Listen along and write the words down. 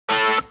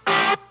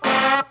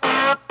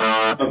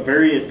a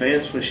very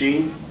advanced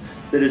machine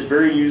that is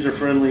very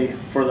user-friendly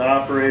for the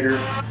operator.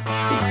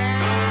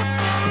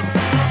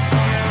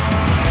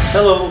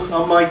 Hello,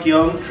 I'm Mike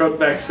Young,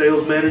 Truckback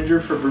Sales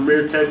Manager for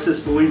Vermeer,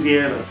 Texas,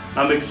 Louisiana.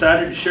 I'm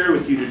excited to share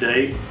with you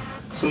today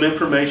some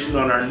information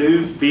on our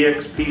new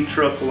VXP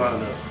truck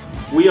lineup.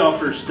 We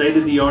offer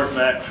state-of-the-art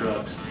vac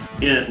trucks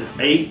in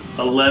 8,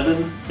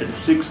 11, and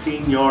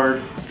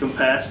 16-yard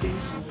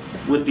capacities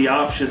with the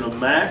option of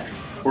Mack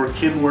or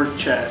Kenworth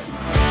chassis.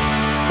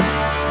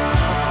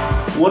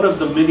 One of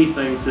the many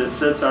things that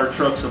sets our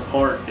trucks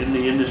apart in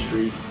the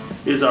industry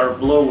is our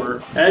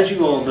blower. As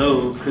you all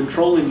know,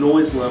 controlling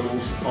noise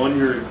levels on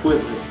your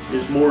equipment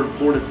is more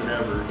important than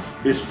ever,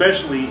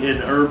 especially in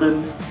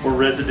urban or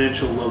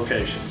residential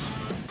locations.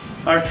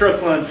 Our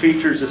truck line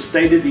features a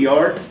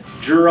state-of-the-art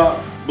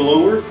Duroc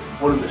blower,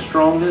 one of the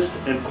strongest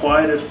and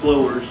quietest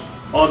blowers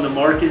on the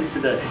market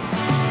today.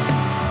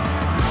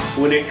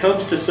 When it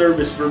comes to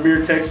service,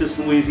 Vermeer, Texas,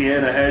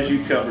 Louisiana has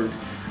you covered,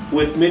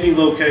 with many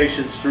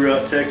locations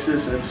throughout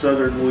Texas and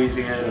southern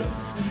Louisiana.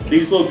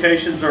 These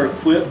locations are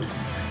equipped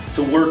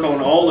to work on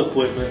all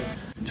equipment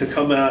to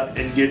come out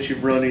and get you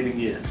running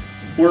again.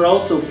 We're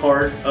also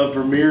part of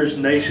Vermeer's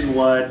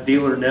nationwide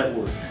dealer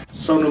network,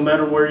 so no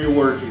matter where you're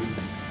working,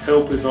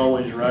 help is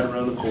always right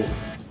around the corner.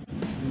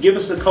 Give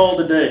us a call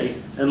today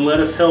and let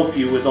us help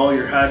you with all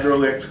your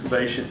hydro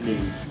excavation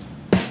needs.